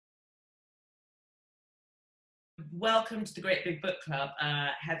welcome to the Great Big Book Club,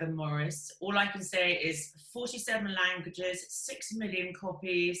 Heather Morris. All I can say is 47 languages, 6 million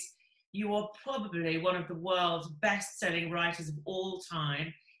copies. You are probably one of the world's best-selling writers of all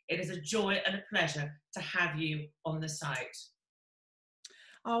time. It is a joy and a pleasure to have you on the site.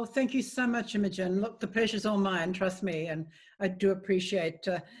 Oh, thank you so much, Imogen. Look, the pleasure's all mine, trust me, and I do appreciate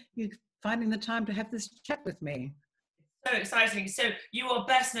you finding the time to have this chat with me. So exciting. So you are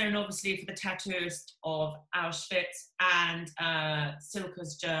best known, obviously, for the Tattooist of Auschwitz and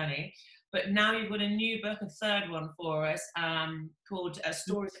Silke's Journey, but now you've got a new book, a third one for us, called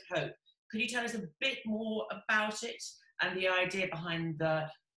Stories of Hope. Could you tell us a bit more about it and the idea behind the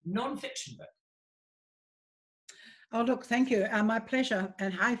non-fiction book? Oh, look, thank you. My pleasure.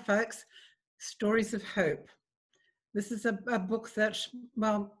 And hi, folks. Stories of Hope. This is a book that,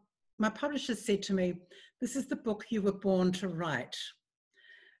 well, my publisher said to me, this is the book you were born to write.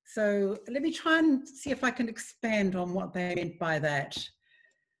 So let me try and see if I can expand on what they meant by that.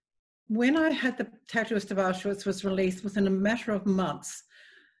 When I had the Tattooist of Auschwitz was released, within a matter of months,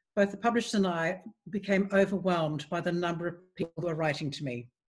 both the publisher and I became overwhelmed by the number of people who were writing to me.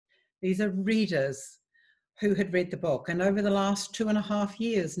 These are readers who had read the book. And over the last 2.5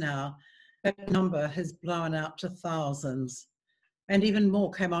 years now, that number has blown out to thousands. And even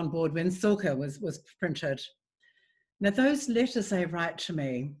more came on board when Silke was printed. Now, those letters they write to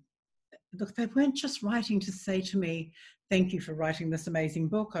me, look, they weren't just writing to say to me, thank you for writing this amazing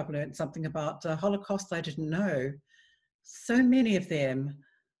book. I've learned something about the Holocaust I didn't know. So many of them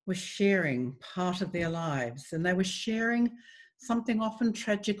were sharing part of their lives, and they were sharing something often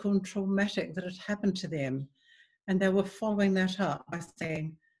tragic and traumatic that had happened to them. And they were following that up by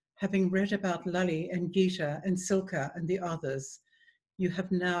saying, having read about Lali and Gita and Silke and the others, you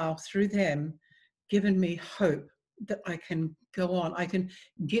have now, through them, given me hope that I can go on. I can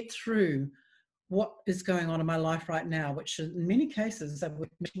get through what is going on in my life right now, which in many cases, they were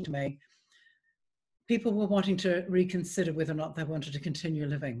mentioning to me, people were wanting to reconsider whether or not they wanted to continue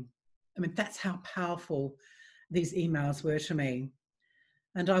living. I mean, that's how powerful these emails were to me.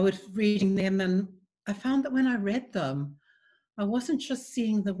 And I was reading them, and I found that when I read them, I wasn't just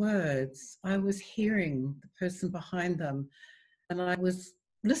seeing the words, I was hearing the person behind them. And I was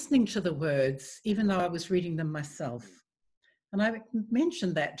listening to the words, even though I was reading them myself. And I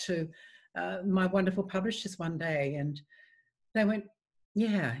mentioned that to my wonderful publishers one day, and they went,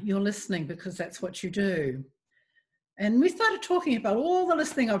 yeah, you're listening because that's what you do. And we started talking about all the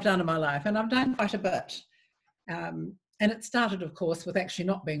listening I've done in my life, and I've done quite a bit. And it started, of course, with actually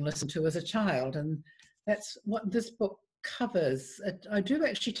not being listened to as a child. And that's what this book covers. I do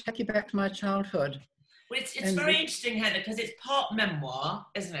actually take you back to my childhood. Well, it's very interesting, Heather, because it's part memoir,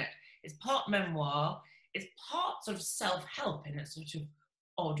 isn't it? It's part memoir. It's part sort of self-help in a sort of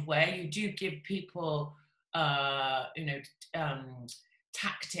odd way. You do give people,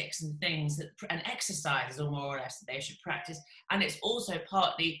 tactics and things and exercises, or more or less, that they should practice. And it's also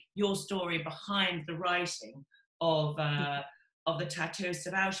partly your story behind the writing of the Tattooist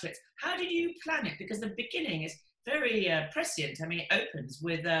of Auschwitz. How did you plan it? Because the beginning is very prescient. I mean, it opens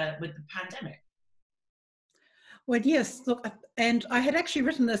with the pandemic. Well, yes, look, and I had actually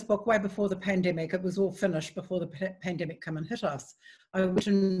written this book way before the pandemic. It was all finished before the pandemic came and hit us. I went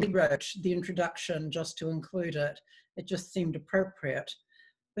and rewrote the introduction just to include it. It just seemed appropriate.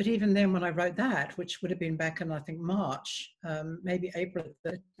 But even then, when I wrote that, which would have been back in, I think, March, maybe April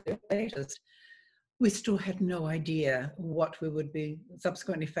at the latest, we still had no idea what we would be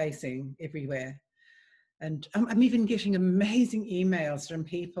subsequently facing everywhere. And I'm even getting amazing emails from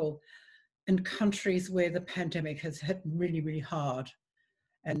people in countries where the pandemic has hit really, really hard.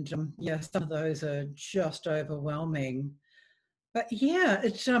 And yeah, some of those are just overwhelming. But yeah,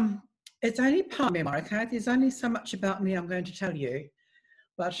 it's only part memoir, okay? There's only so much about me I'm going to tell you.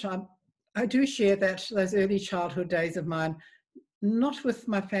 But I do share those early childhood days of mine, not with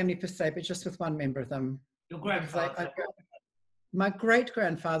my family per se, but just with one member of them. Your grandfather? My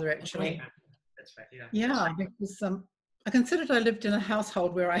great-grandfather, actually. That's right, yeah. Yeah, because I considered I lived in a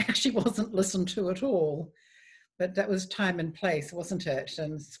household where I actually wasn't listened to at all, but that was time and place, wasn't it?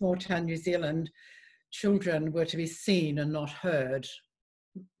 And small town New Zealand, children were to be seen and not heard.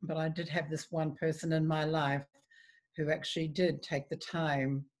 But I did have this one person in my life who actually did take the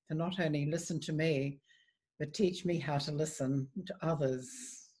time to not only listen to me, but teach me how to listen to others.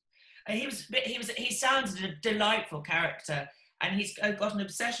 And he sounds a delightful character, and he's got an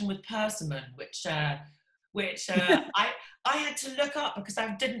obsession with persimmon, which I had to look up because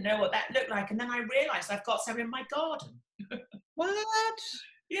I didn't know what that looked like, and then I realised I've got some in my garden. What?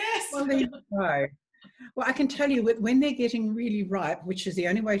 Yes. Well, there you go. Well, I can tell you when they're getting really ripe, which is the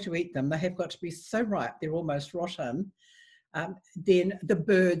only way to eat them, they have got to be so ripe they're almost rotten. Then the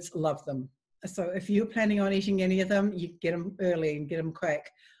birds love them. So if you're planning on eating any of them, you get them early and get them quick,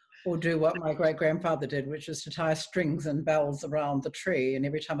 or do what my great grandfather did, which was to tie strings and bells around the tree, and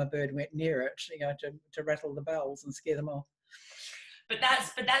every time a bird went near it, to rattle the bells and scare them off. But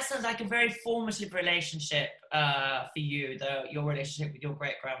that sounds like a very formative relationship for you, your relationship with your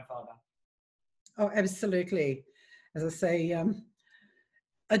great grandfather. Oh, absolutely. As I say,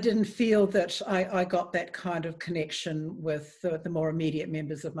 I didn't feel that I got that kind of connection with the more immediate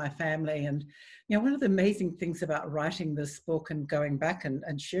members of my family. And, one of the amazing things about writing this book and going back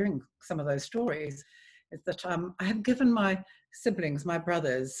and sharing some of those stories is that I have given my siblings, my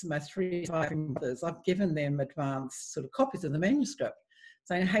brothers, my 3 surviving brothers, I've given them advanced sort of copies of the manuscript,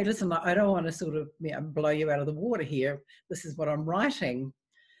 saying, hey, listen, I don't want to sort of blow you out of the water here. This is what I'm writing.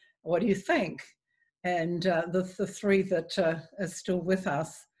 What do you think? And the 3 that are still with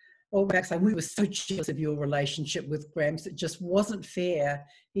us, all back saying, we were so jealous of your relationship with Gramps. It just wasn't fair.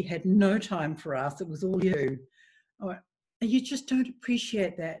 He had no time for us. It was all you. And you just don't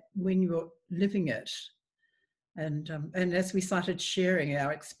appreciate that when you're living it. And as we started sharing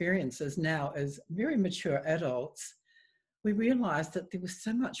our experiences now as very mature adults, we realized that there was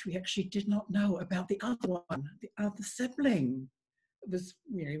so much we actually did not know about the other one, the other sibling. It was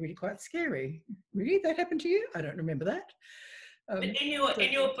really quite scary. Really? That happened to you? I don't remember that. But in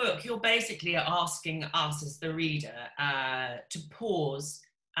your book, you're basically asking us as the reader to pause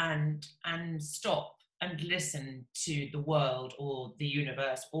and stop and listen to the world or the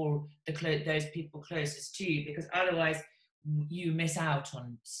universe or those people closest to you, because otherwise you miss out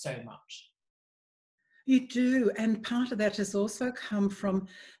on so much. You do, and part of that has also come from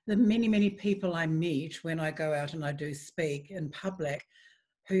the many people I meet when I go out and I do speak in public,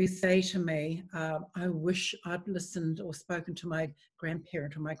 who say to me, I wish I'd listened or spoken to my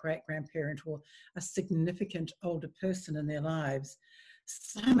grandparent or my great-grandparent or a significant older person in their lives.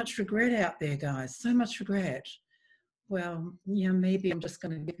 So much regret out there, guys, so much regret. Well, maybe I'm just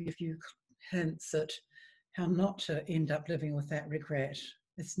going to give you a few hints at how not to end up living with that regret.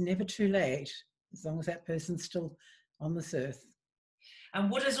 It's never too late, as long as that person's still on this earth. And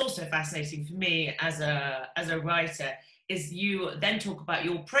what is also fascinating for me as a writer is you then talk about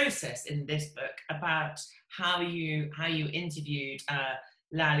your process in this book, about how you interviewed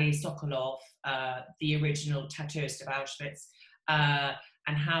Lally Sokolov, the original tattooist of Auschwitz,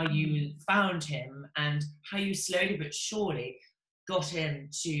 and how you found him and how you slowly but surely got him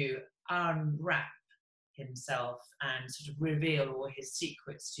to unwrap himself and sort of reveal all his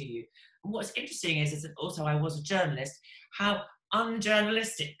secrets to you. And what's interesting is that also I was a journalist, how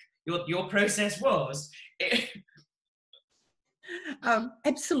unjournalistic your process was.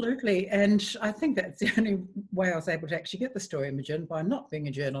 Absolutely, and I think that's the only way I was able to actually get the story, Imogen, by not being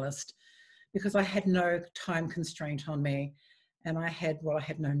a journalist, because I had no time constraint on me, and I had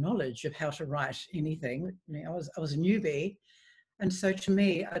no knowledge of how to write anything. I was a newbie, and so to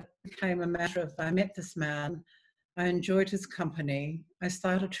me, it became a matter of, I met this man, I enjoyed his company, I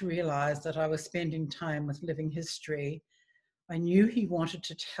started to realize that I was spending time with living history. I knew he wanted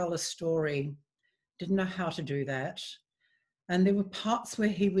to tell a story, didn't know how to do that. And there were parts where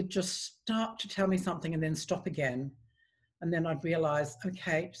he would just start to tell me something and then stop again. And then I'd realize,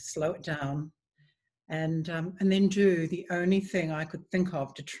 okay, slow it down. And then do the only thing I could think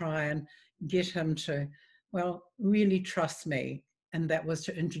of to try and get him to, really trust me. And that was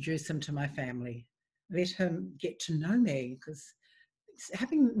to introduce him to my family. Let him get to know me, because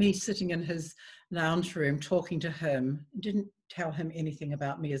having me sitting in his lounge room talking to him didn't tell him anything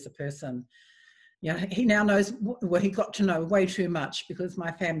about me as a person. He now knows, he got to know way too much because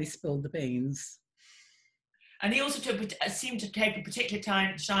my family spilled the beans. And he also seemed to take a particular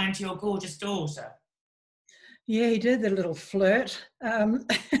shine to your gorgeous daughter. Yeah, he did, the little flirt.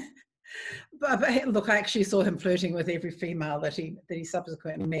 But look, I actually saw him flirting with every female that he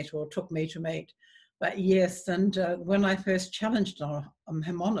subsequently met or took me to meet. But yes, and when I first challenged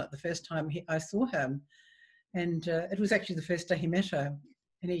him on it, the first time I saw him, and it was actually the first day he met her,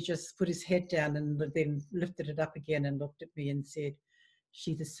 and he just put his head down and then lifted it up again and looked at me and said,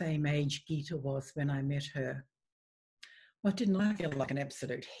 "She's the same age Gita was when I met her." Well, didn't I feel like an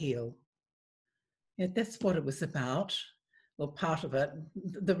absolute heel? Yeah, that's what it was about. Well, part of it.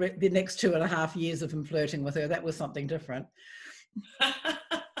 The next 2.5 years of him flirting with her, that was something different.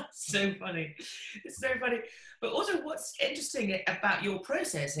 So funny. It's so funny. But also what's interesting about your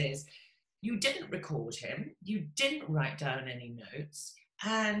process is you didn't record him, you didn't write down any notes.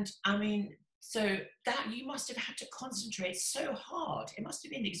 And I mean, So that you must have had to concentrate so hard. It must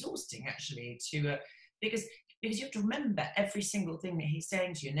have been exhausting, actually, to because you have to remember every single thing that he's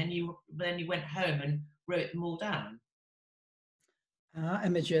saying to you, and then you went home and wrote them all down.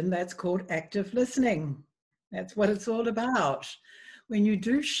 Imogen, that's called active listening. That's what it's all about. When you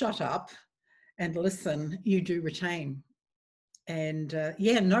do shut up and listen, you do retain. And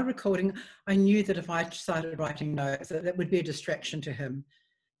yeah, no recording. I knew that if I started writing notes, that would be a distraction to him.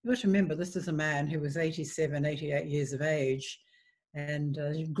 You got to remember, this is a man who was 87, 88 years of age and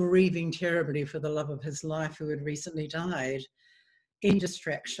grieving terribly for the love of his life who had recently died. Any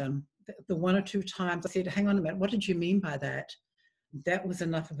distraction. The one or two times I said, hang on a minute, what did you mean by that? That was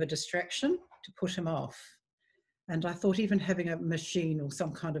enough of a distraction to put him off. And I thought even having a machine or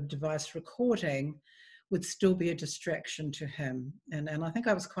some kind of device recording would still be a distraction to him. And I think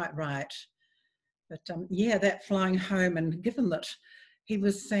I was quite right. But yeah, that flying home, and given that he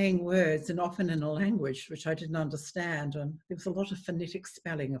was saying words and often in a language which I didn't understand, and there was a lot of phonetic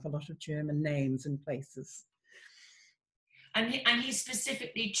spelling of a lot of German names and places. And he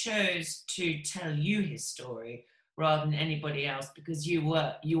specifically chose to tell you his story rather than anybody else because you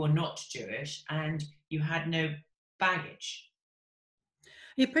were not Jewish and you had no baggage.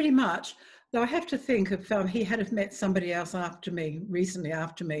 Yeah, pretty much. Though I have to think if he had have met somebody else recently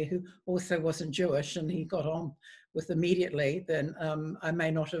after me, who also wasn't Jewish and he got on with immediately, then I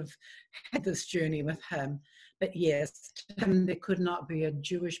may not have had this journey with him. But yes, to him, there could not be a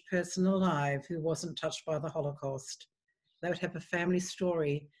Jewish person alive who wasn't touched by the Holocaust. They would have a family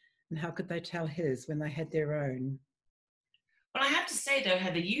story, and how could they tell his when they had their own? Well, I have to say though,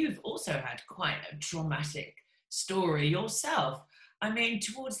 Heather, you've also had quite a traumatic story yourself. I mean,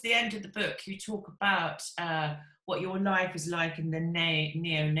 towards the end of the book, you talk about what your life was like in the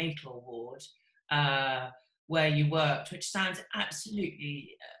neonatal ward where you worked, which sounds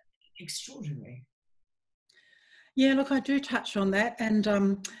absolutely extraordinary. Yeah, look, I do touch on that, and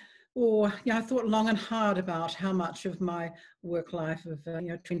I thought long and hard about how much of my work life of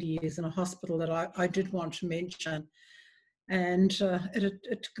 20 years in a hospital that I did want to mention. And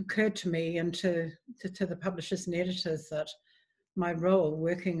it occurred to me and to the publishers and editors that my role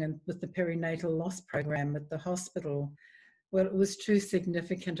working with the perinatal loss program at the hospital, well, it was too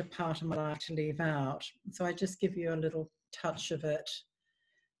significant a part of my life to leave out. So I just give you a little touch of it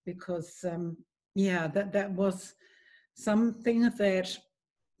because, that was something that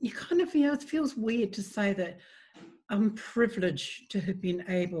you kind of, it feels weird to say that I'm privileged to have been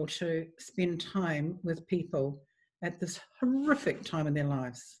able to spend time with people at this horrific time in their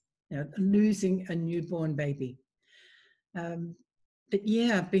lives, losing a newborn baby. But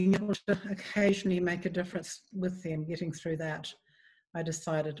yeah, being able to occasionally make a difference with them, getting through that, I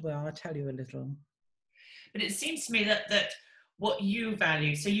decided, well, I'll tell you a little. But it seems to me that what you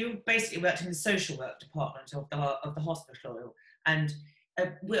value, so you basically worked in the social work department of the hospital, and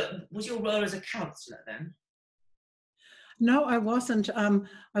was your role as a counsellor then? No, I wasn't.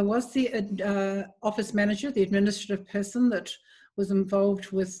 I was the office manager, the administrative person that was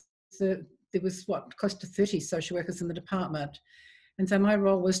involved with there was close to 30 social workers in the department. And so my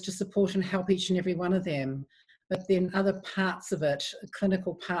role was to support and help each and every one of them. But then other parts of it,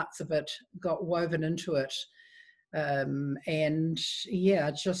 clinical parts of it, got woven into it. And yeah,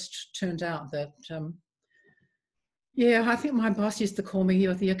 it just turned out that, I think my boss used to call me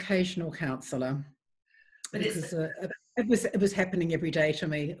the occasional counsellor. But because it was happening every day to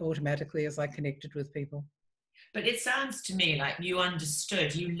me automatically as I connected with people. But it sounds to me like you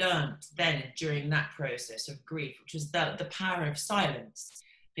understood, you learned then during that process of grief, which was the power of silence,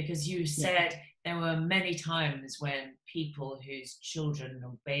 because you said there were many times when people whose children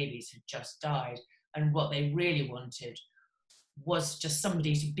or babies had just died, and what they really wanted was just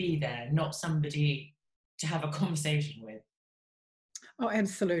somebody to be there, not somebody to have a conversation with. Oh,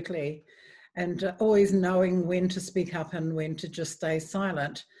 absolutely. And always knowing when to speak up and when to just stay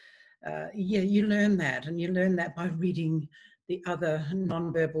silent. You learn that, and you learn that by reading the other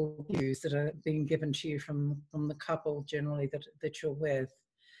non-verbal cues that are being given to you from the couple generally that you're with.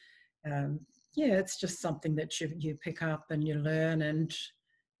 It's just something that you pick up and you learn and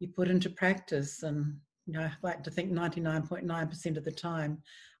you put into practice. And I like to think 99.9% of the time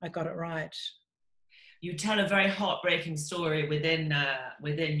I got it right. You tell a very heartbreaking story within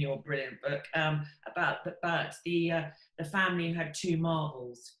your brilliant book about the family who had two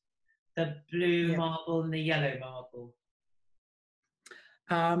marbles, the blue marble and the yellow marble.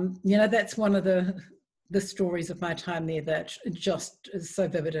 That's one of the stories of my time there that just is so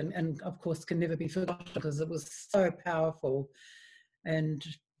vivid and of course can never be forgotten because it was so powerful and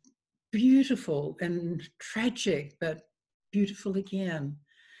beautiful and tragic, but beautiful again.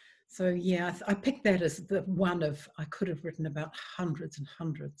 So yeah, I picked that as the one of, I could have written about hundreds and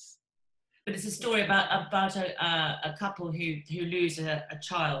hundreds. But it's a story about a couple who lose a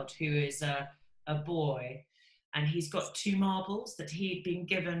child who is a boy, and he's got two marbles that he'd been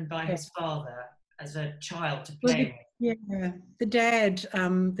given by Yeah. his father as a child to Well, play with. yeah, the dad,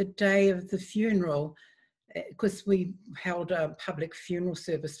 the day of the funeral, because we held a public funeral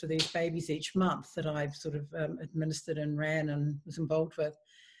service for these babies each month that I've sort of administered and ran and was involved with.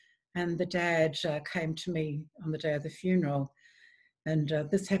 And the dad came to me on the day of the funeral. And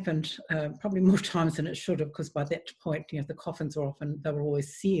this happened probably more times than it should have, because by that point, you know, the coffins were often, they were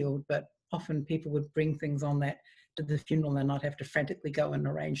always sealed, but often people would bring things on that to the funeral and I'd have to frantically go and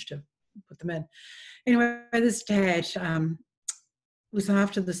arrange to put them in. Anyway, this dad was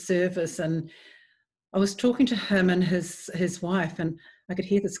after the service, and I was talking to him and his wife, and I could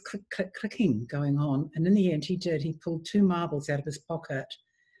hear this click, click, clicking going on. And in the end, he did. He pulled two marbles out of his pocket.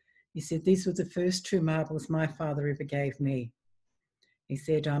 He said, "These were the first two marbles my father ever gave me." He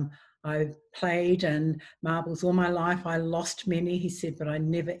said, "I played and marbles all my life. I lost many," he said, "but I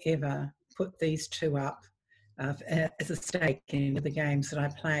never ever put these two up as a stake in the games that I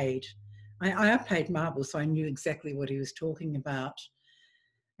played." I played marbles, so I knew exactly what he was talking about.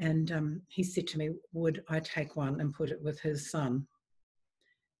 And he said to me, would I take one and put it with his son?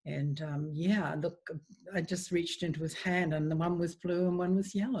 And yeah, look, I just reached into his hand, and the one was blue and one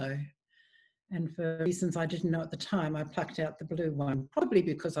was yellow. And for reasons I didn't know at the time, I plucked out the blue one, probably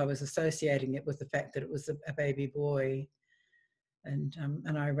because I was associating it with the fact that it was a baby boy. And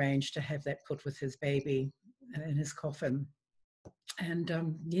I arranged to have that put with his baby in his coffin. And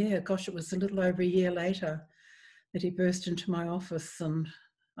yeah, gosh, it was a little over a year later that he burst into my office, and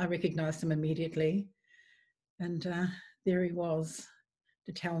I recognised him immediately. And there he was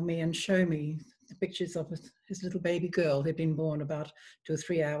to tell me and show me the pictures of his little baby girl who'd been born about 2 or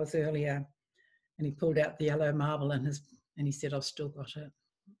 3 hours earlier. And he pulled out the yellow marble and he said, "I've still got it."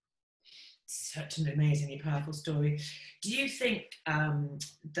 Such an amazingly powerful story. Do you think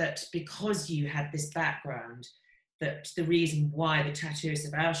that because you had this background, that the reason why the Tattooist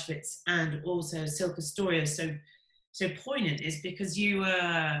of Auschwitz and also Silke's story are so poignant is because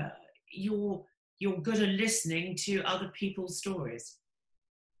you're good at listening to other people's stories?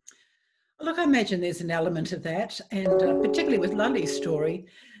 Look, I imagine there's an element of that, and particularly with Lully's story,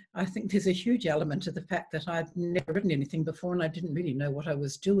 I think there's a huge element of the fact that I'd never written anything before and I didn't really know what I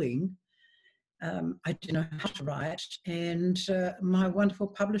was doing. I didn't know how to write, and my wonderful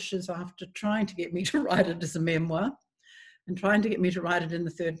publishers, after trying to get me to write it as a memoir and trying to get me to write it in the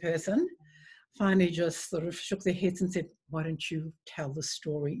third person, finally just sort of shook their heads and said, "Why don't you tell the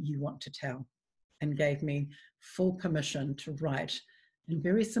story you want to tell?" and gave me full permission to write in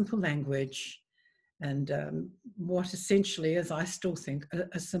very simple language and what essentially is, I still think,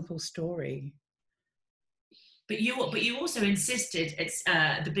 a simple story. But you also insisted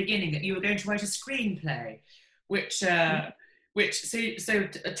at the beginning that you were going to write a screenplay, which Tattooist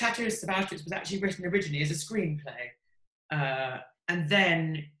of Auschwitz was actually written originally as a screenplay, and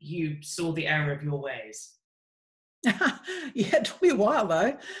then you saw the error of your ways. Yeah, it took me a while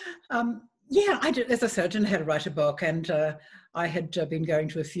though. Yeah, I did. As I said, I didn't know how to write a book, and I had been going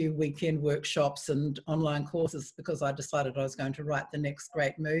to a few weekend workshops and online courses because I decided I was going to write the next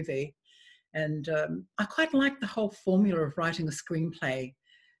great movie. And I quite like the whole formula of writing a screenplay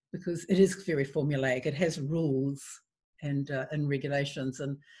because it is very formulaic. It has rules and regulations.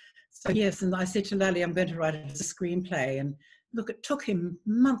 And so, yes, and I said to Lally, I'm going to write it as a screenplay. And look, it took him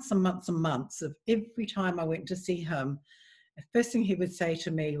months and months and months of every time I went to see him, the first thing he would say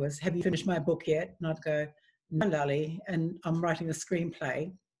to me was, "Have you finished my book yet?" And I'd go, "No, Lally, and I'm writing a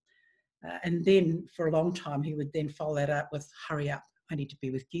screenplay." And then for a long time, he would then follow that up with, "Hurry up, I need to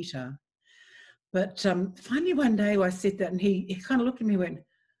be with Gita." But finally one day I said that, and he kind of looked at me and went,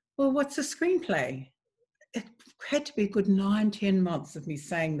 "Well, what's a screenplay?" It had to be a good 9-10 months of me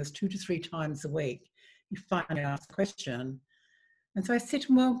saying this 2 to 3 times a week. He finally asked the question. And so I said to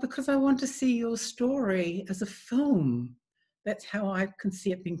him, "Well, because I want to see your story as a film. That's how I can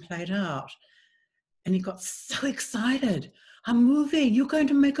see it being played out." And he got so excited. "A movie? You're going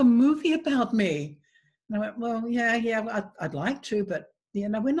to make a movie about me?" And I went, "Well, yeah, I'd like to, but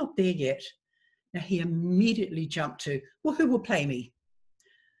no, we're not there yet." Now he immediately jumped to, "Well, who will play me?"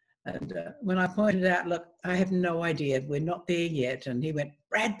 And when I pointed out, "Look, I have no idea. We're not there yet." And he went,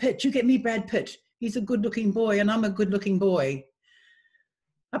 "Brad Pitt, you get me Brad Pitt. He's a good-looking boy and I'm a good-looking boy."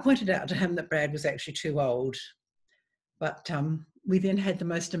 I pointed out to him that Brad was actually too old. But we then had the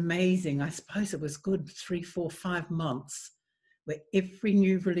most amazing, I suppose it was good 3, 4, 5 months, where every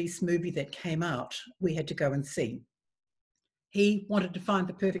new release movie that came out, we had to go and see. he wanted to find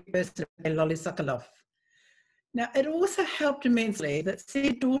the perfect person to play Lolly Sokolov. Now, it also helped immensely that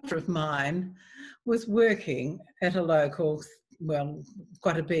said daughter of mine was working at a local, well,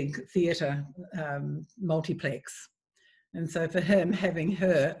 quite a big theatre multiplex. And so for him, having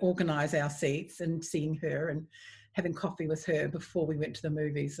her organise our seats and seeing her and having coffee with her before we went to the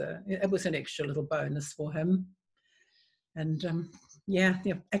movies, it was an extra little bonus for him. And yeah,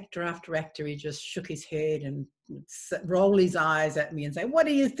 actor after actor, he just shook his head and roll his eyes at me and say, "What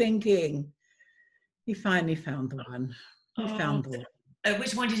are you thinking?" He finally found the one. He found the one.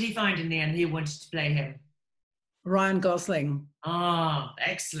 Which one did he find in the end? Who wanted to play him? Ryan Gosling. Ah,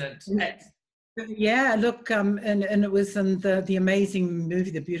 excellent. Yeah, look, and it was in the amazing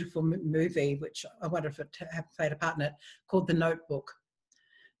movie, the beautiful movie, which I wonder if it played a part in it, called The Notebook.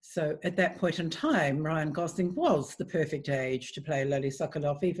 So at that point in time, Ryan Gosling was the perfect age to play Lolly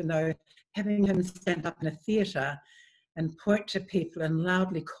Sokolov, even though having him stand up in a theatre and point to people and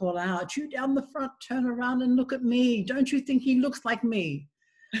loudly call out, "You down the front, turn around and look at me. Don't you think he looks like me?"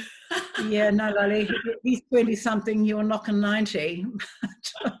 Yeah, no, Lolly, he's 20-something, you're knocking 90.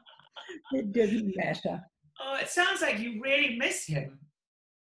 It didn't matter. Oh, it sounds like you really miss him.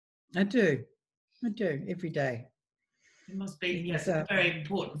 I do every day. It must be a very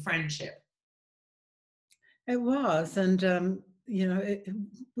important friendship. It was, and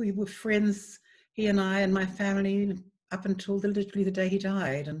we were friends, he and I and my family, up until literally the day he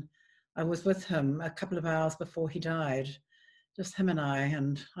died. And I was with him a couple of hours before he died, just him and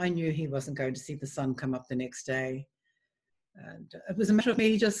I knew he wasn't going to see the sun come up the next day. And it was a matter of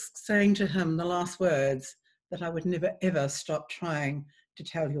me just saying to him the last words, that I would never ever stop trying to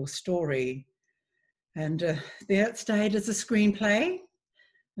tell your story. And there it stayed as a screenplay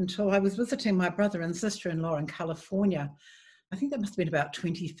until I was visiting my brother and sister-in-law in California. I think that must have been about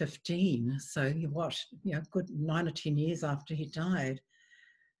 2015. So good 9 or 10 years after he died.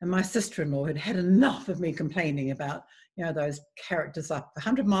 And my sister-in-law had had enough of me complaining about, those characters up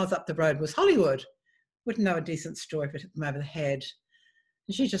 100 miles up the road was Hollywood. Wouldn't know a decent story if it hit them over the head.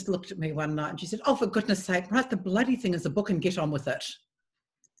 And she just looked at me one night and she said, "Oh, for goodness sake, write the bloody thing as a book and get on with it."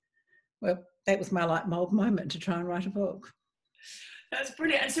 Well, that was my light bulb moment to try and write a book. That's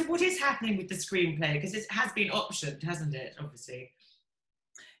brilliant. And so what is happening with the screenplay? Because it has been optioned, hasn't it, obviously?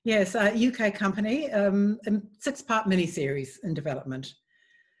 Yes, a UK company, a 6-part miniseries in development.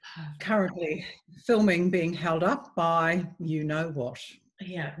 Perfect. Currently filming being held up by you-know-what.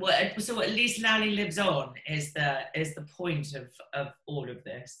 Yeah, well, so at least Lally lives on is the point of all of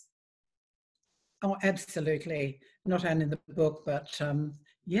this. Oh, absolutely. Not only in the book, but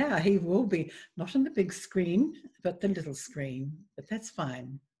yeah, he will be not on the big screen, but the little screen. But that's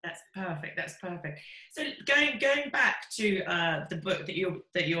fine. That's perfect. That's perfect. So going back to the book that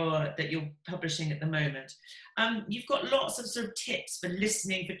you're publishing at the moment, you've got lots of sort of tips for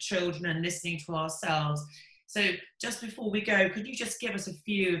listening for children and listening to ourselves. So just before we go, could you just give us a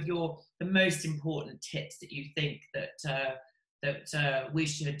few of the most important tips that you think that we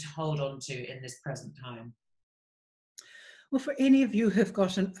should hold on to in this present time? Well, for any of you who've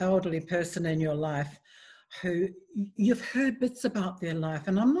got an elderly person in your life who you've heard bits about their life,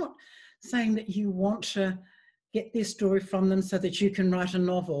 and I'm not saying that you want to get their story from them so that you can write a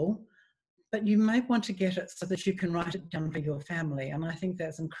novel, but you may want to get it so that you can write it down for your family. And I think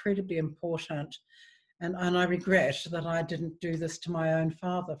that's incredibly important. And I regret that I didn't do this to my own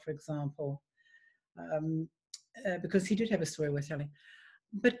father, for example, because he did have a story with telling.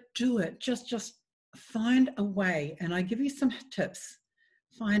 But do it. Just find a way. And I give you some tips.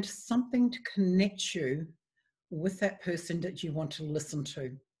 Find something to connect you with that person that you want to listen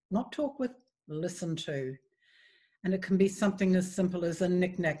to. Not talk with, listen to. And it can be something as simple as a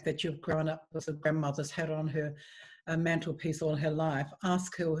knick-knack that you've grown up with, a grandmother's had on her mantelpiece all her life.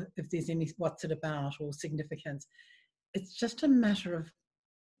 Ask her if there's any, what's it about or significance. It's just a matter of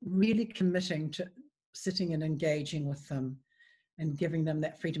really committing to sitting and engaging with them and giving them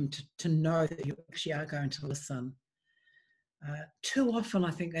that freedom to know that you actually are going to listen. Too often,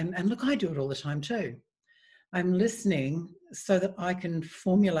 I think, and look, I do it all the time too. I'm listening so that I can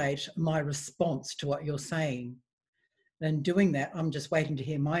formulate my response to what you're saying. And doing that, I'm just waiting to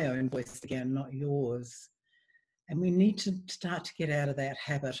hear my own voice again, not yours. And we need to start to get out of that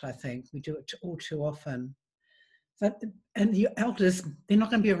habit, I think. We do it all too often. So, and the elders, they're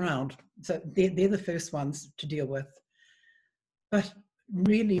not going to be around. So they're the first ones to deal with. But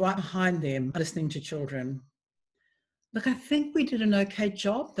really right behind them, listening to children. Look, I think we did an okay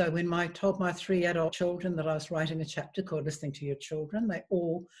job, though, when I told my 3 adult children that I was writing a chapter called Listening to Your Children. They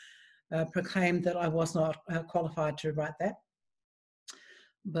all proclaimed that I was not qualified to write that.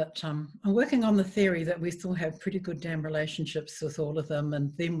 But I'm working on the theory that we still have pretty good damn relationships with all of them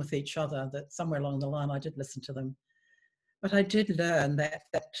and them with each other, that somewhere along the line I did listen to them. But I did learn that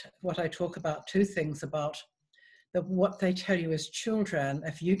what I talk about, two things about what they tell you as children,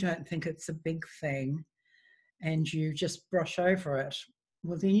 if you don't think it's a big thing and you just brush over it,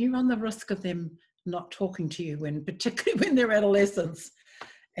 well, then you run the risk of them not talking to you, particularly when they're adolescents.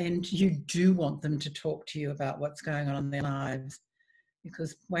 And you do want them to talk to you about what's going on in their lives.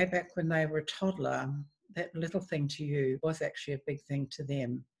 Because way back when they were a toddler, that little thing to you was actually a big thing to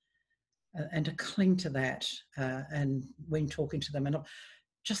them. And to cling to that and when talking to them. And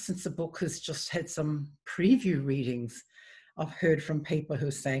just since the book has just had some preview readings, I've heard from people who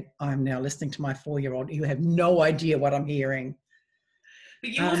are saying, I'm now listening to my 4-year-old. You have no idea what I'm hearing.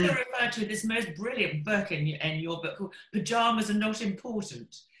 But you also referred to this most brilliant book in your book called Pajamas Are Not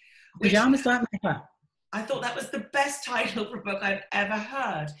Important. Pajamas Don't Matter. I thought that was the best title for a book I've ever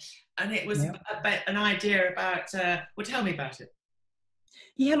heard. And it was about an idea about, well, tell me about it.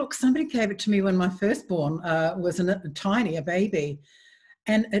 Yeah, look, somebody gave it to me when my firstborn was a baby.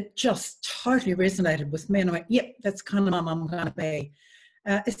 And it just totally resonated with me. And I went, yep, that's kind of mum I'm going to be.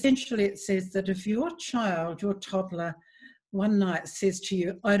 Essentially, it says that if your child, your toddler, one night says to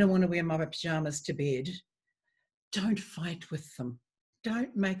you, I don't want to wear my pajamas to bed, don't fight with them.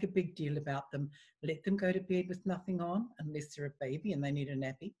 Don't make a big deal about them. Let them go to bed with nothing on, unless they're a baby and they need a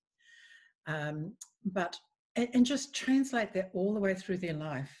nappy. And just translate that all the way through their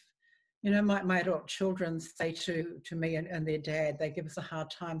life. You know, my adult children say to me and their dad, they give us a hard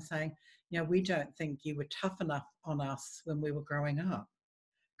time saying, you know, we don't think you were tough enough on us when we were growing up.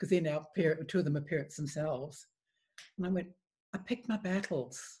 Because they're now, two of them are parents themselves. And I went, I picked my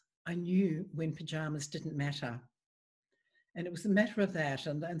battles. I knew when pajamas didn't matter. And it was a matter of that,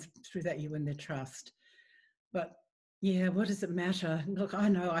 and through that you win their trust. But yeah, what does it matter? Look, I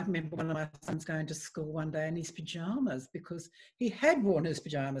remember one of my sons going to school one day in his pajamas because he had worn his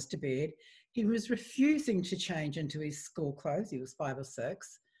pajamas to bed. He was refusing to change into his school clothes. He was 5 or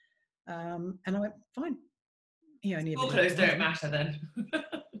 6. And I went, fine. School clothes don't matter then.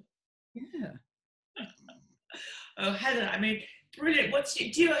 Yeah. Oh, Helen, I mean, brilliant.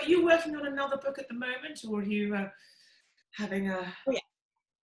 Are you working on another book at the moment, or are you having a... Oh, yeah.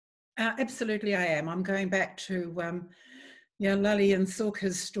 Absolutely, I am. I'm going back to Lali and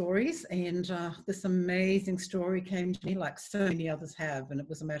Silka's stories, and this amazing story came to me like so many others have, and it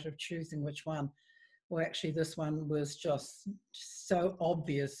was a matter of choosing which one. Well, actually, this one was just so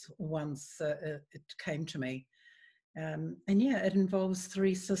obvious once it came to me. And yeah, it involves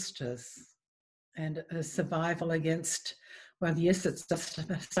 3 sisters and a survival against, well, yes, it's just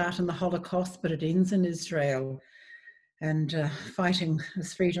a start in the Holocaust, but it ends in Israel. And fighting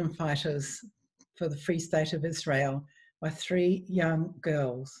as freedom fighters for the Free State of Israel by 3 young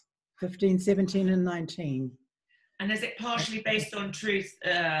girls, 15, 17 and 19. And is it partially based on truth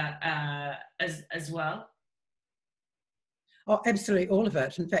as well? Oh, absolutely, all of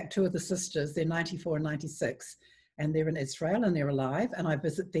it. In fact, 2 of the sisters, they're 94 and 96, and they're in Israel and they're alive, and I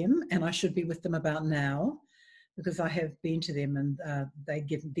visit them, and I should be with them about now because I have been to them, and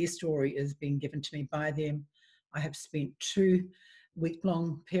their story is being given to me by them. I have spent 2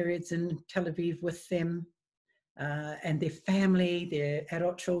 week-long periods in Tel Aviv with them and their family, their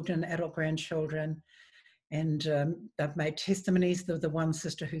adult children, adult grandchildren, and I've made testimonies. The one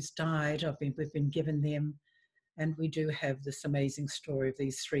sister who's died, we've been given them, and we do have this amazing story of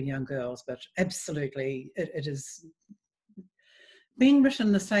these 3 young girls. But absolutely, it is being written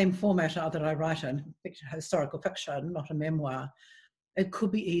in the same format that I write in, historical fiction, not a memoir. It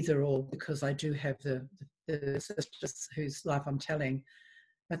could be either or, because I do have the sisters whose life I'm telling,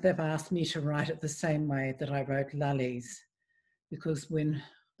 but they've asked me to write it the same way that I wrote Lali's, because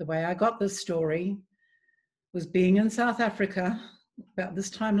the way I got this story was being in South Africa about this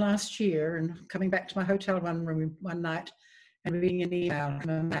time last year and coming back to my hotel room one night and reading an email from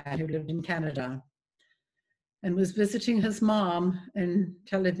a man who lived in Canada and was visiting his mom in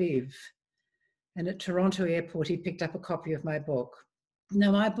Tel Aviv. And at Toronto airport, he picked up a copy of my book.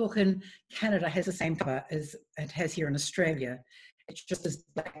 Now, my book in Canada has the same cover as it has here in Australia. It's just as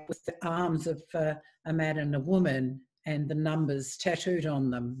black with the arms of a man and a woman and the numbers tattooed on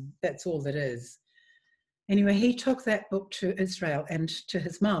them. That's all it is. Anyway, he took that book to Israel and to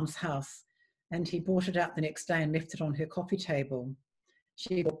his mom's house, and he brought it out the next day and left it on her coffee table.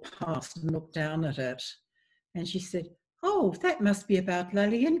 She walked past and looked down at it, and she said, "Oh, that must be about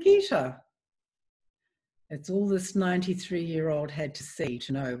Lali and Gita." It's all this 93-year-old had to see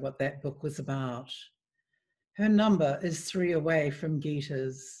to know what that book was about. Her number is 3 away from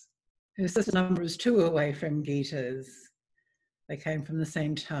Gita's. Her sister number is 2 away from Gita's. They came from the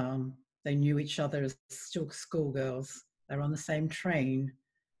same town. They knew each other as still schoolgirls. They were on the same train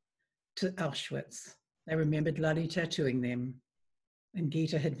to Auschwitz. They remembered Lali tattooing them, and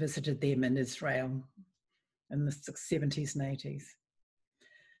Gita had visited them in Israel in the 70s and 80s.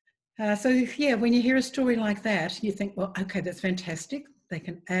 So yeah, when you hear a story like that, you think, well, okay, that's fantastic. They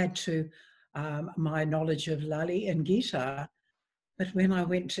can add to my knowledge of Lali and Gita. But when I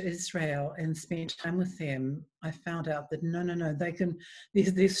went to Israel and spent time with them, I found out that no, they can,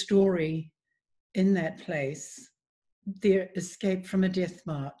 their story in that place, their escape from a death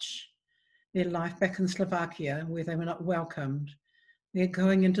march, their life back in Slovakia where they were not welcomed. They're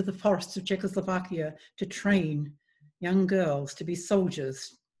going into the forests of Czechoslovakia to train young girls to be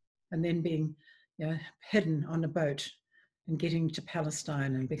soldiers, and then being, you know, hidden on a boat and getting to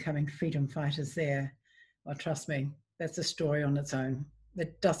Palestine and becoming freedom fighters there. Well, trust me, that's a story on its own.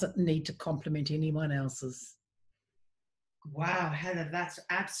 It doesn't need to complement anyone else's. Wow, Heather, that's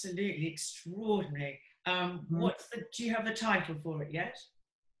absolutely extraordinary. Do you have the title for it yet?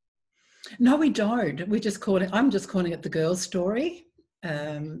 No, we don't. We just call it, I'm just calling it The Girl's Story.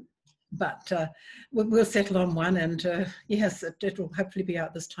 But we'll settle on one, and yes, it will hopefully be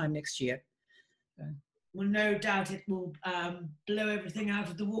out this time next year. Well, no doubt it will blow everything out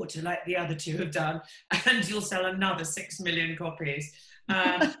of the water like the other two have done, and you'll sell another 6 million copies.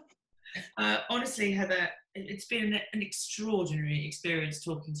 Honestly, Heather, it's been an extraordinary experience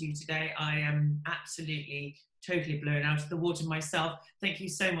talking to you today. I am absolutely, totally blown out of the water myself. Thank you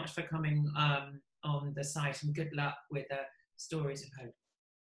so much for coming on the site, and good luck with Stories of Hope.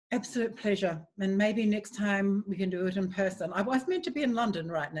 Absolute pleasure. And maybe next time we can do it in person. I was meant to be in London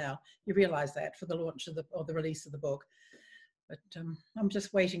right now. You realise that, for the launch of the release of the book. But I'm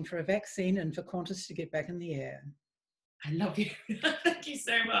just waiting for a vaccine and for Qantas to get back in the air. I love you. Thank you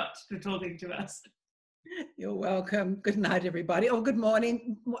so much for talking to us. You're welcome. Good night, everybody. Or good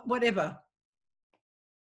morning, whatever.